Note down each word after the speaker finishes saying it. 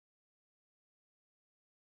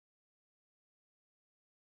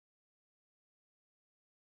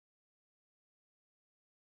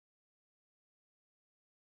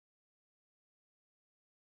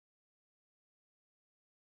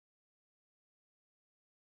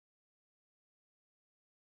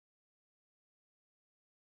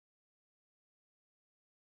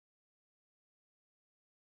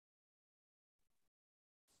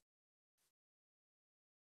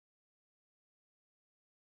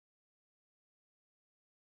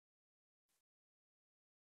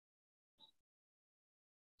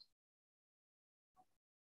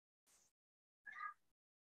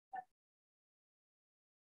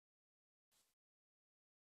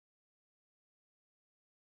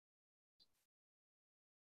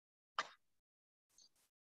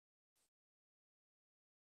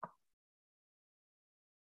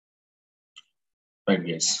Right,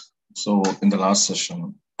 yes. So in the last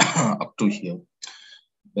session, up to here,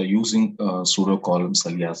 using pseudo columns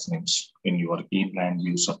alias names in your inline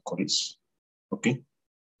view subqueries. Okay.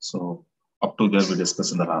 So up to there we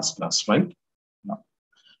discussed in the last class, right? Now,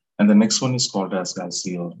 and the next one is called as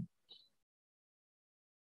your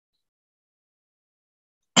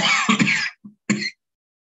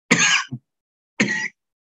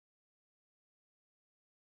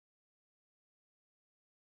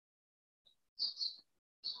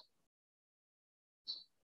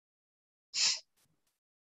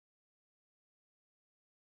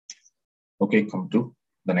okay, come to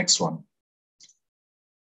the next one.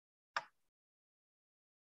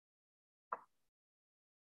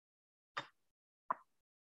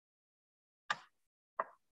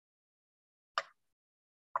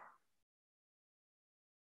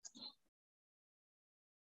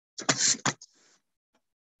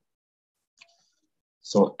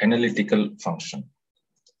 So analytical function.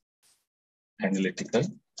 Analytical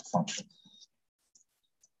function.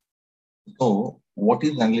 So what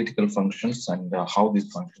is analytical functions and how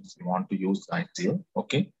these functions we want to use right here,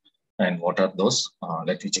 okay? And what are those?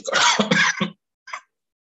 Let me check out.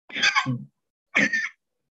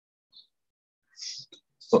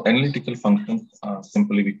 So analytical functions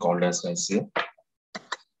simply we called as here.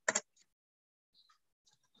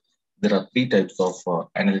 There are three types of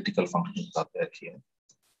analytical functions are there here.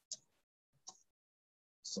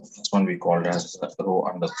 So this one we called as row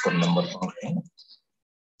underscore number function.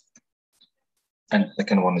 And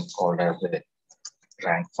second one is called as a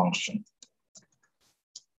rank function.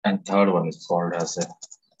 And third one is called as a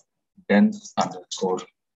dense underscore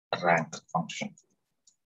rank function.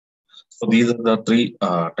 So these are the three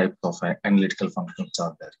types of analytical functions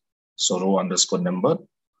are there. So row underscore number,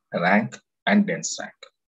 rank, and dense rank.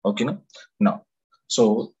 Okay, now,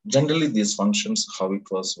 so generally these functions, how it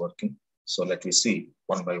was working. So let me see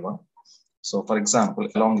one by one. So for example,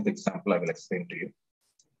 along with the example, I will explain to you.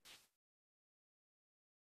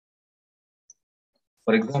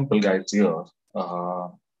 For example, guys, here, I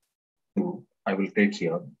will take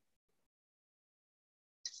here.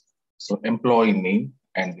 So employee name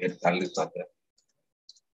and their salaries are there.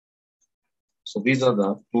 So these are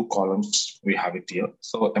the two columns we have it here.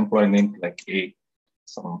 So employee name like A,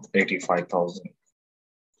 some 85,000.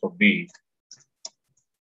 So B,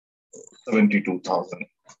 72,000.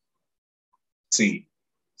 C,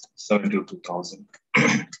 72,000.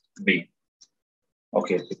 B,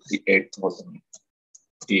 okay, 58,000.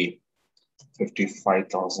 E,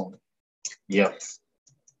 55,000. F,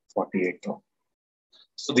 48,000.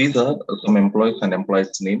 So these are some employees and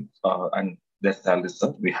employees' name and their salaries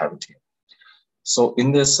that we have it here. So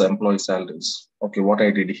in this employee salaries, okay, what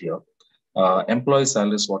I did here, employee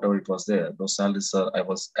salaries, whatever it was there, those salaries I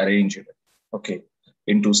was arranged, okay,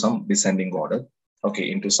 into some descending order, okay,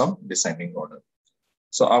 into some descending order.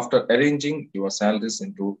 So after arranging your salaries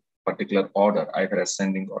into particular order, either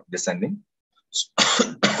ascending or descending,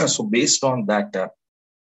 so based on that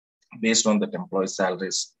employee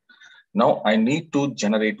salaries, now I need to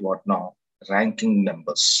generate what now? Ranking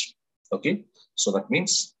numbers. Okay, so that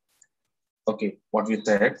means, okay, what we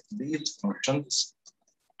said, these functions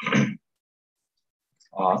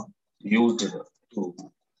are used to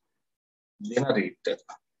generate,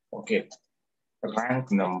 okay, rank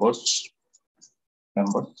numbers,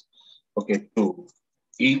 okay, to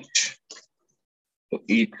each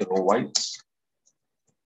row wise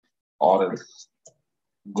or else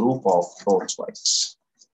group of rows wise.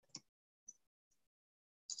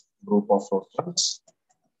 Group of rows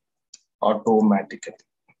automatically.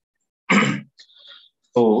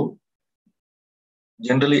 So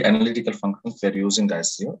generally analytical functions we are using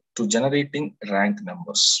guys here to generating rank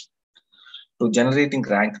numbers. To generating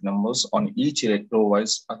rank numbers on each row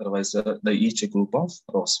wise, otherwise the each group of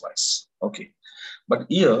rows wise. Okay, but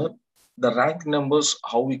here the rank numbers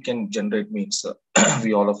how we can generate means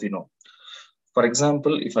we all of you know. For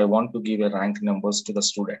example, if I want to give a rank numbers to the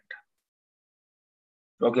student,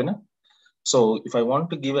 okay, na? So if I want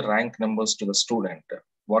to give a rank numbers to the student,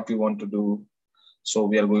 what we want to do? So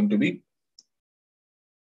we are going to be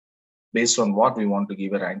based on what we want to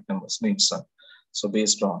give a rank numbers means. So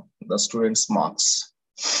based on the student's marks.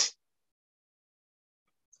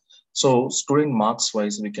 So student marks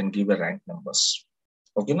wise, we can give a rank numbers.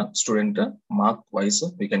 Okay, now student mark wise,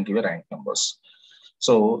 we can give a rank numbers.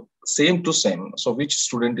 So same to same. So which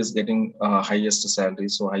student is getting highest salary?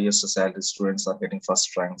 So highest salary students are getting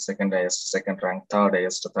first rank, second highest, second rank, third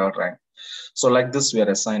highest, third rank. So like this, we are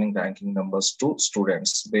assigning ranking numbers to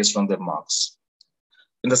students based on their marks.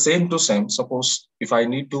 In the same to same, suppose if I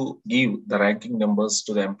need to give the ranking numbers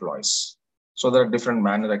to the employees. So there are different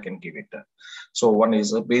manner I can give it. So one is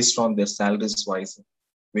based on their salaries wise,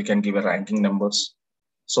 we can give a ranking numbers.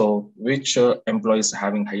 So which employee is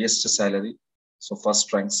having highest salary? So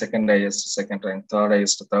first rank, second highest, second rank, third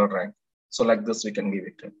highest, third rank. So like this, we can give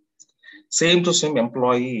it. Same to same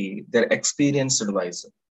employee, their experienced advisor.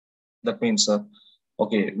 That means,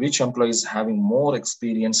 okay, which employee is having more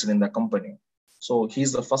experience in the company? So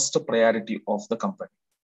he's the first priority of the company.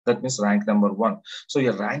 That means rank number one. So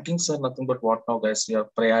your rankings are nothing but what now, guys? Your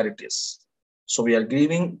priorities. So we are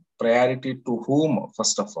giving priority to whom,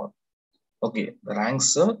 first of all? Okay, the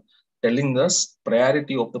ranks are telling us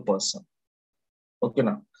priority of the person. Okay,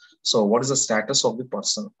 now. So what is the status of the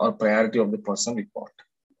person or priority of the person we got?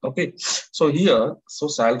 Okay, so here, so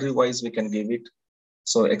salary wise, we can give it.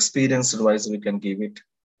 So experience wise, we can give it.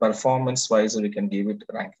 Performance wise, we can give it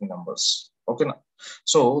ranking numbers. Okay, now.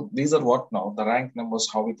 So these are what now the rank numbers,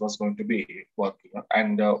 how it was going to be working,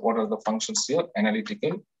 and what are the functions here?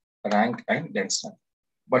 Analytical, rank, and dense rank.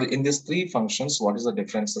 But in these three functions, what is the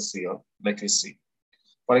differences here? Let us see.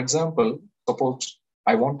 For example, suppose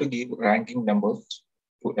I want to give ranking numbers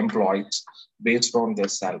to employees based on their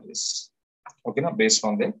salaries. Okay, now based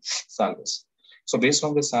on their salaries. So based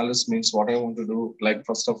on the salaries means what I want to do, like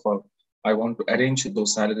first of all, I want to arrange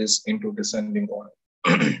those salaries into descending order.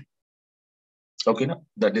 Okay, now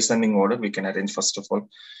the descending order we can arrange first of all.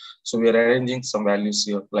 So we are arranging some values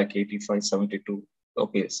here like 85, 72.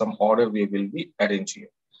 Okay, some order we will be arranging.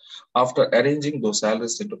 After arranging those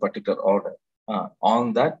salaries into particular order,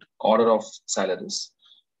 on that order of salaries,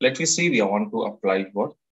 let me see we want to apply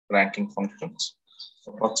what ranking functions.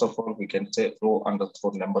 So first of all, we can say row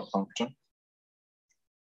underscore number function.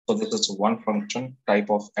 So this is one function type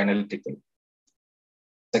of analytical.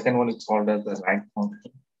 Second one is called as the rank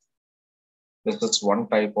function. This is one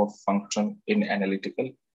type of function in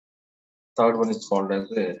analytical. Third one is called as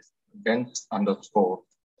the dense underscore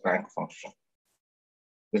rank function.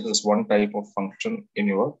 This is one type of function in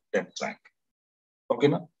your dense rank. Okay,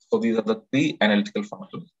 now? So these are the three analytical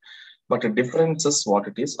functions, but the difference is what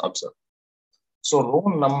it is observed. So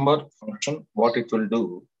row number function, what it will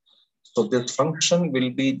do. So this function will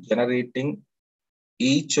be generating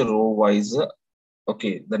each row wise.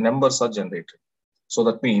 Okay, the numbers are generated. So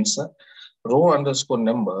that means row underscore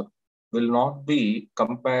number will not be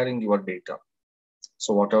comparing your data.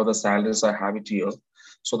 So whatever the salaries I have it here,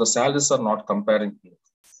 so the salaries are not comparing here.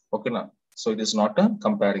 Okay, now. So it is not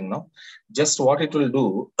comparing now. Just what it will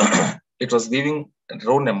do, it was giving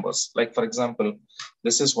row numbers. Like for example,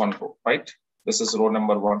 this is one row, right? This is row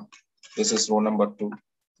number one. This is row number two.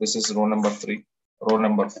 This is row number three, row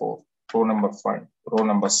number four, row number five, row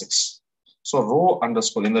number six. So row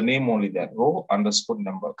underscore in the name only there, row underscore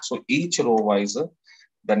number. So each row wise,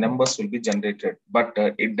 the numbers will be generated, but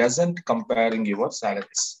it doesn't comparing your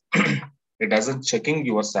salaries. It doesn't checking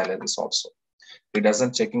your salaries also. It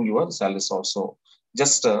doesn't checking your salaries also.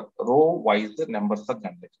 Just row wise the numbers are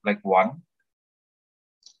generated like 1,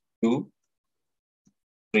 2,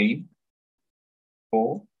 3,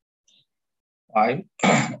 4, 5,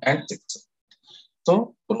 and 6.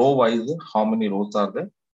 So row wise, how many rows are there?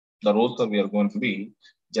 The rows that we are going to be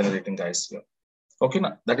generating, guys, here. Okay,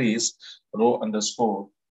 now that is row underscore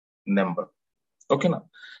number. Okay, now.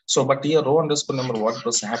 So, but here row underscore number, what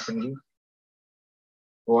was happening?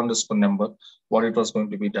 Row underscore number, what it was going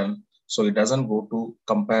to be done. So it doesn't go to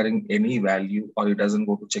comparing any value or it doesn't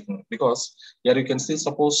go to checking, because here you can see,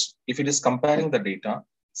 suppose if it is comparing the data,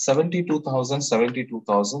 72,000,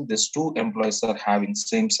 72,000, these two employees are having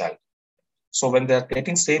same salary. So when they're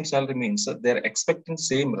getting same salary means they're expecting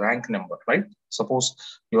same rank number, right? Suppose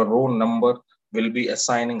your row number will be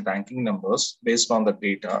assigning ranking numbers based on the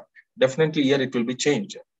data. Definitely here it will be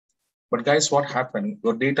changed. But guys, what happened?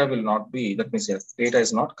 Your data will not be, let me say, data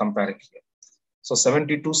is not comparing here. So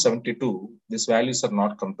 72, 72, these values are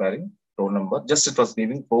not comparing row number. Just it was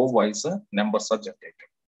giving row wise numbers are generated.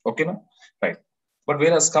 Okay, now? Right. But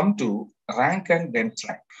whereas come to rank and dense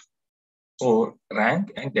rank. So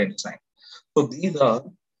rank and dense rank. So these are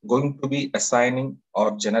going to be assigning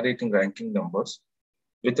or generating ranking numbers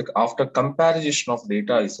with after comparison of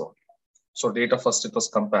data is on. So data first it was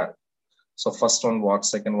compared. So first one what,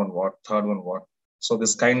 second one what, third one what. So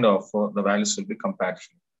this kind of the values will be compared.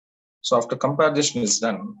 So after comparison is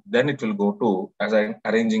done, then it will go to as I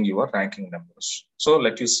arranging your ranking numbers. So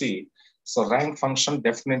let you see. So rank function,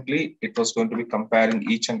 definitely it was going to be comparing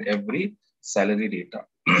each and every salary data.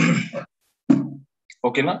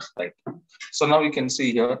 Okay, now right. So now you can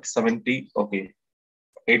see here 70, okay,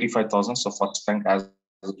 85,000. So first rank as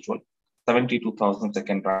usual, 72,000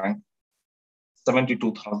 second rank,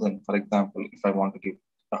 72,000, for example, if I want to give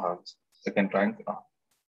second rank,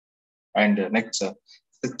 And next,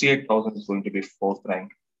 68,000 is going to be fourth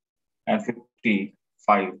rank, and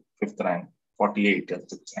 55 fifth rank, 48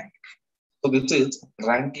 sixth rank. So this is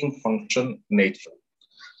ranking function nature.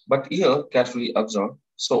 But here, carefully observe.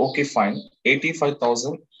 So okay, fine.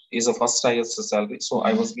 85,000 is the first highest salary. So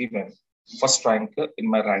I was given first rank in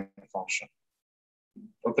my rank function.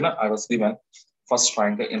 Okay, now I was given first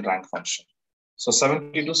rank in rank function. So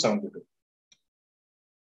 72, 72.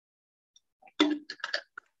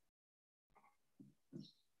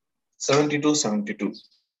 72, 72.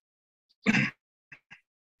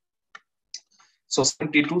 So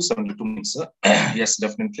 72, 72 means, yes,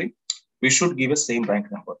 definitely, we should give a same rank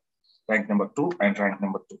number 2 and rank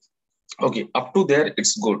number 2. Okay, up to there,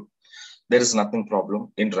 it's good. There is nothing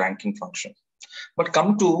problem in ranking function. But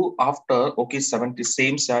come to after, okay, 70,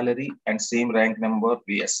 same salary and same rank number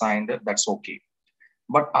we assigned, that's okay.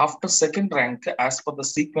 But after second rank, as per the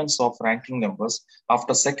sequence of ranking numbers,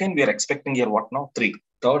 after second, we are expecting here what now? 3.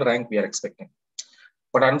 Third rank we are expecting.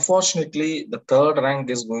 But unfortunately, the third rank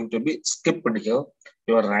is going to be skipped here,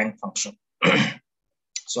 your rank function.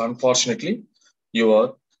 So unfortunately,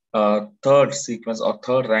 your third sequence or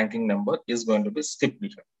third ranking number is going to be skipped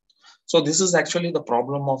here. So this is actually the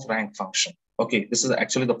problem of rank function. Okay, this is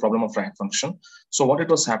actually the problem of rank function. So what it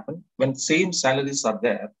was happen when same salaries are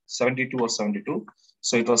there, 72 or 72.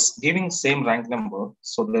 So it was giving same rank number.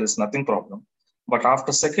 So there is nothing problem. But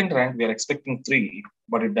after second rank, we are expecting 3,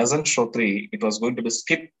 but it doesn't show 3. It was going to be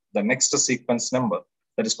skipped. The next sequence number,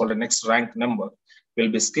 that is called the next rank number, will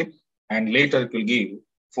be skipped. And later it will give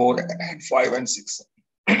 4 and 5 and 6.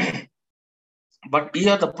 But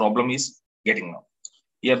here the problem is getting now.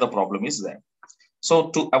 Here the problem is there. So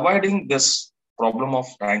to avoiding this problem of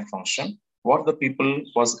rank function, what the people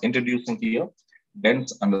was introducing here,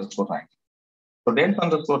 dense underscore rank. So dense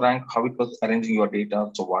underscore rank, how it was arranging your data.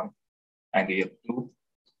 So 1 and here 2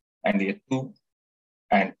 and here 2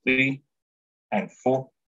 and 3 and 4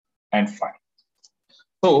 and 5.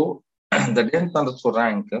 So the dense underscore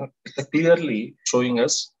rank is clearly showing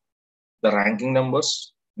us the ranking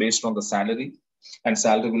numbers based on the salary, and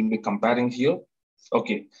salary will be comparing here.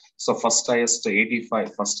 Okay, so first highest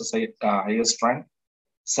 85, first highest rank,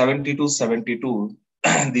 72, 72.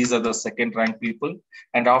 These are the second rank people.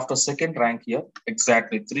 And after second rank here,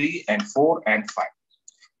 exactly 3 and 4 and 5.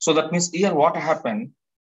 So that means here what happened,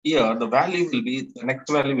 here the value will be, the next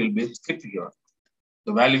value will be skipped here.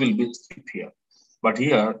 The value will be skipped here. But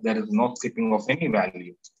here there is no skipping of any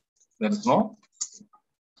value. There is no,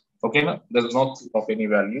 okay, no? There is no skip of any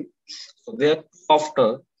value. So there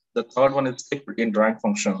after, the third one is skipped in rank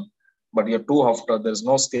function, but here 2 after, there's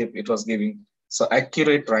no skip. It was giving so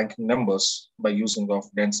accurate ranking numbers by using of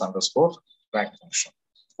dense underscore rank function.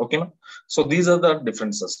 Okay, so these are the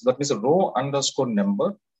differences. That means a row underscore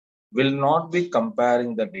number will not be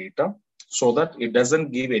comparing the data, so that it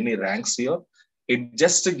doesn't give any ranks here. It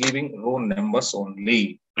just giving row numbers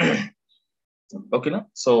only. Okay,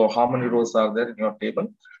 so how many rows are there in your table?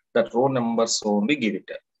 That row numbers only give it.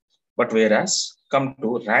 But whereas come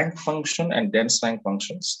to rank function and dense rank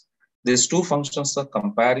functions, these two functions are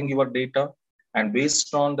comparing your data, and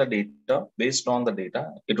based on the data,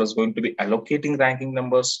 it was going to be allocating ranking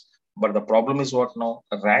numbers. But the problem is what now?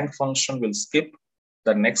 A rank function will skip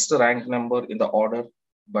the next rank number in the order,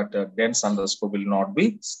 but dense underscore will not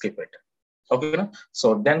be skipped. Okay,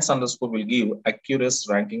 so dense underscore will give accurate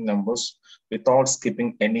ranking numbers without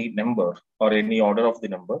skipping any number or any order of the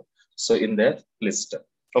number. So in their list.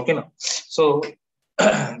 Okay, now, so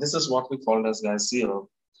this is what we call as guys here.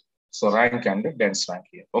 So rank and dense rank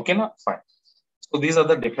here. Okay, now fine. So these are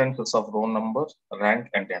the differences of row number, rank,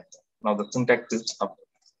 and dense. Now the syntax is up.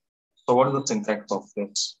 So what is the syntax of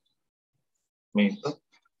this? Means,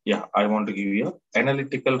 yeah, I want to give you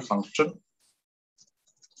analytical function.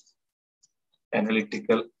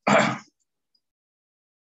 Analytical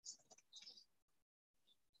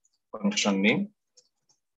function name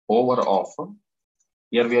over of.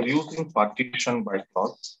 Here we are using partition by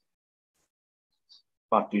clause.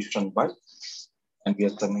 Partition by, and we are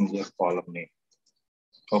turning here column name.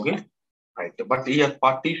 Okay, right. But here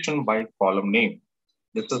partition by column name.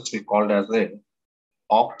 This is we called as a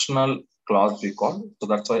optional clause we call. So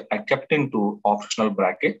that's why I kept into optional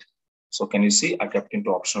bracket. So can you see I kept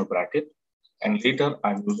into optional bracket, and later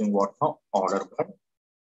I'm using what now? Order by.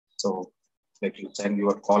 So let you send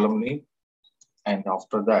your column name, and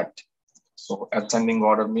after that, so ascending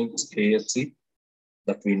order means ASC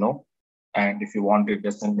that we know, and if you want it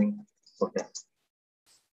descending, okay.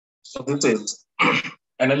 So this is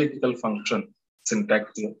analytical function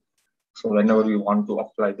syntax here. So whenever we want to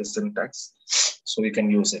apply the syntax, so we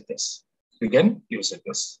can use it this. We can use it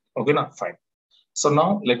this. Okay, now fine. So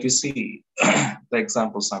now let me see the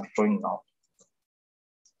examples I'm showing now.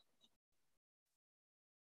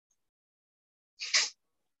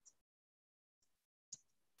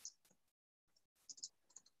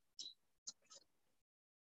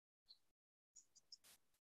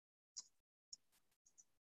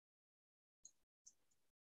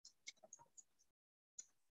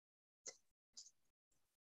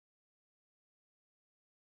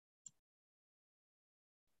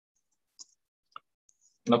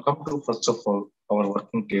 Now come to first of all our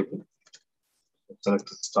working table. Select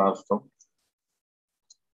star from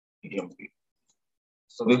EMP.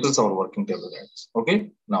 So this is our working table, guys.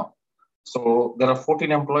 Okay. Now, so there are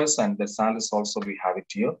 14 employees and the salaries also we have it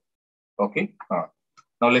here. Okay.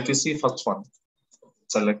 Now let me see first one.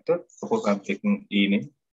 Selected. Suppose I'm taking E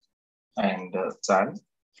name and sal.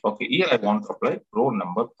 Okay. Here I want to apply row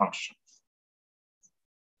number function.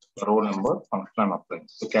 Row number function I'm applying.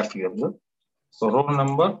 So carefully observe. So row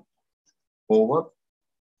number over.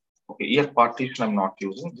 Okay. Here partition I'm not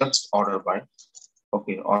using. Just order by.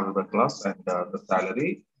 Okay. Order by class and the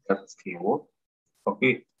salary. That's keyword.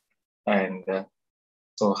 Okay. And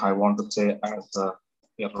so I want to say as a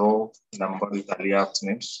row number with alias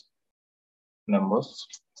names numbers.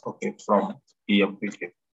 Okay, from EMP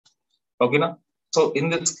table. Okay, now so in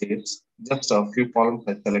this case, just a few columns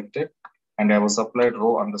I selected, and I was applied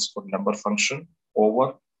row underscore number function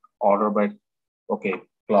over order by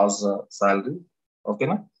class salary. Okay,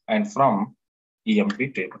 now and from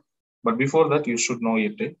EMP table. But before that, you should know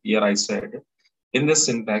it. Here I said in this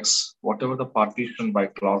syntax, whatever the partition by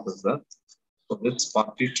clause is there. So it's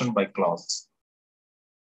partition by clause.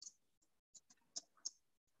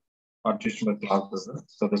 Partition by clause is there.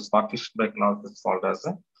 So this partition by clause is called as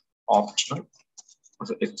an optional.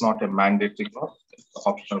 So it's not a mandatory clause, it's an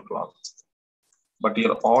optional clause. But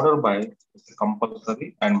your order by is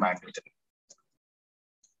compulsory and mandatory.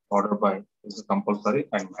 Order by is compulsory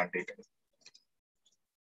and mandatory.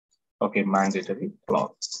 Okay, mandatory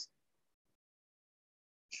clause.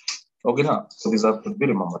 Okay, now so these are to be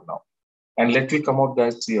remembered now. And let me come out,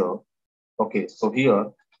 guys, here. Okay, so here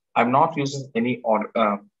I'm not using any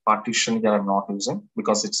order partition here. I'm not using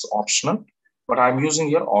because it's optional. But I'm using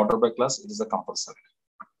here order by class. It is a compulsory.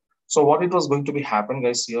 So what it was going to be happen,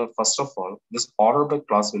 guys, here, first of all, this order by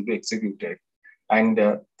class will be executed. And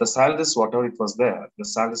the salaries, whatever it was there, the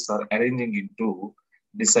salaries are arranging into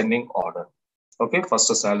descending order. Okay, first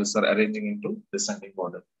the salaries are arranging into descending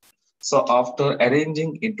order. So after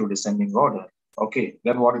arranging into descending order, okay,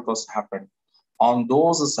 then what it was happened on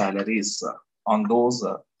those salaries, on those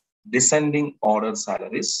descending order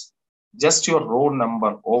salaries, just your row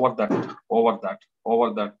number over that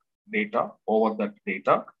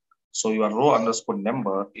data. So your row underscore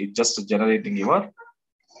number is just generating your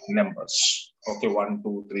numbers. Okay, 1,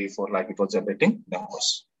 2, 3, 4, like it was generating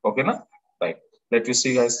numbers. Okay, now right. Let me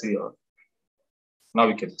see, guys, here. Now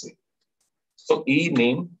we can see. So E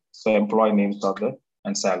name, so employee names are there,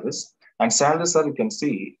 and salaries. And salaries are, you can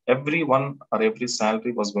see every one or every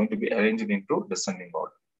salary was going to be arranged into descending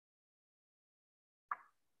order.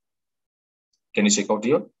 Can you check out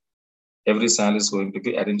here? Every salary is going to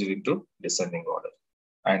be arranged into descending order.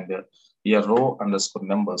 And here row underscore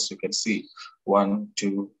numbers, you can see 1,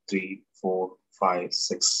 2, 3, 4, 5,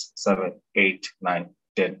 6, 7, 8, 9,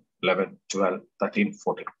 10, 11, 12, 13,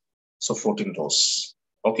 14. So 14 rows.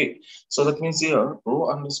 Okay, so that means here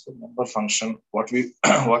row underscore number function, what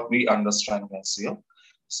we understand is here.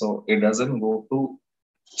 So it doesn't go to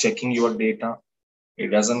checking your data. It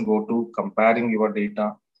doesn't go to comparing your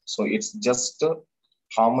data. So it's just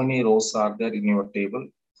how many rows are there in your table.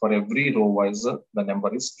 For every row wise, the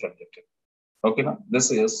number is generated. Okay, now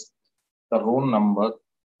this is the row number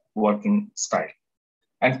working style.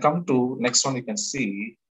 And come to next one, you can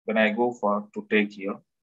see when I go for to take here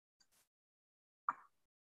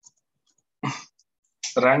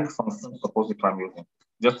rank function. Suppose if I'm using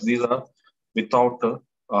just these are without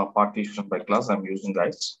partition by class, I'm using,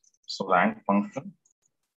 guys. So rank function.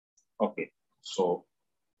 Okay, so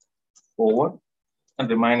over and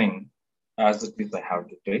remaining as it is, I have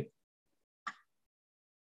to take.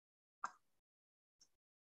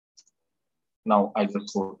 Now I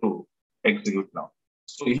just go to execute now.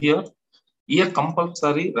 So here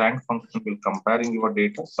compulsory rank function will comparing your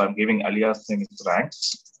data. So I'm giving alias name is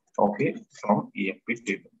ranks. Okay, from EMP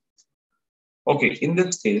table. Okay, in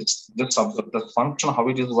this case, just observe the function, how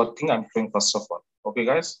it is working. I'm showing first of all. Okay,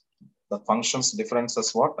 guys, the functions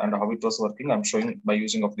differences what and how it was working. I'm showing by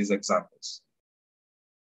using of these examples.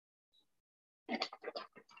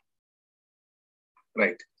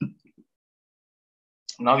 Right.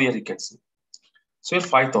 Now here you can see. So here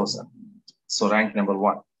 5,000. So rank number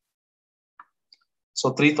 1. So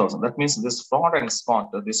 3,000. That means this Fraud and Scott,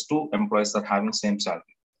 these two employees are having same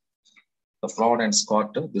salary. The Fraud and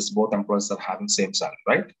Scott, these both employees are having same salary,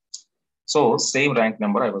 right? So same rank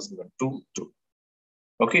number I was given 2, 2.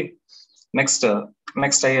 Okay. Next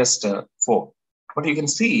highest 4. But you can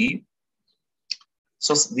see,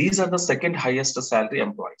 so these are the second highest salary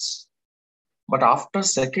employees. But after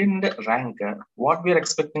second rank, what we are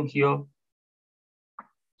expecting here?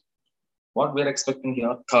 What we are expecting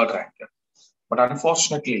here? Third rank. But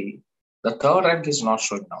unfortunately, the third rank is not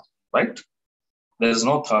showing now, right? There is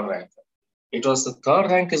no third rank. It was the third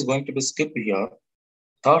rank is going to be skipped here.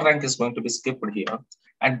 Third rank is going to be skipped here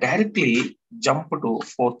and directly jump to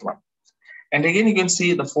fourth one. And again, you can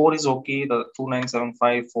see the 4 is okay. The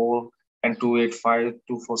 2975, 4 and 285,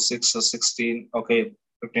 246, 16, okay,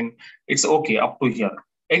 15. It's okay up to here.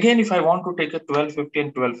 Again, if I want to take a 1250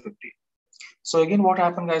 and 1250. So again, what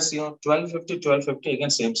happened, guys? 1250, 1250, again,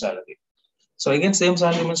 same salary. So again, same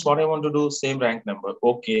salary means what I want to do, same rank number.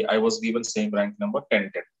 Okay, I was given same rank number,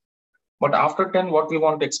 10, 10. But after 10, what we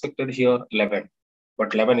want expected here, 11.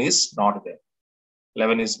 But 11 is not there.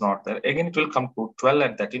 11 is not there. Again, it will come to 12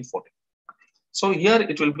 and 13, 14. So here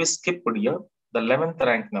it will be skipped here, the 11th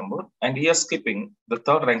rank number, and here skipping, the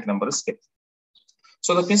third rank number is skipped.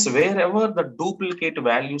 So that means wherever the duplicate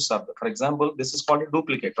values are there, for example, this is called a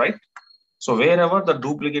duplicate, right? So wherever the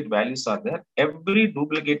duplicate values are there, every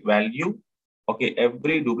duplicate value, okay,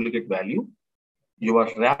 every duplicate value, your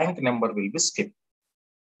rank number will be skipped.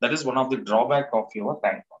 That is one of the drawback of your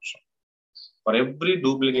rank function. For every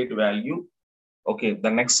duplicate value, okay, the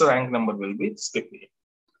next rank number will be skipped here.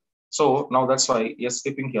 So now that's why you're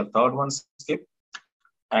skipping here. Third one skip,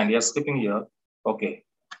 and you're skipping here. Okay,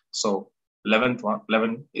 so 11th one,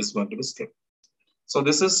 11 is going to be skipped. So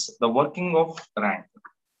this is the working of rank.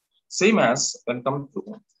 Same as when come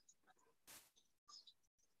to,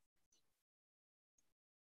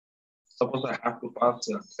 suppose I have to pass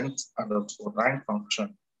the rank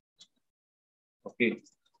function. Okay,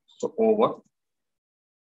 so over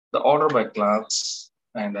the order by class,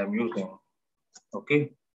 and I'm using,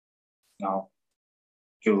 okay, now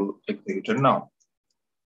to execute it now.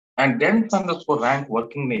 And then underscore rank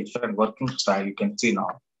working nature and working style, you can see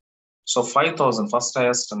now. So 5,000 first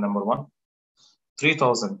highest number 1,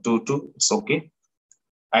 3,000 2, it's okay.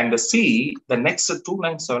 And C, the next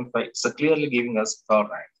 2975, it's clearly giving us third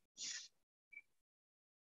rank.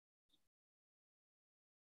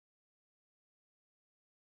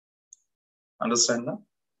 Understand that?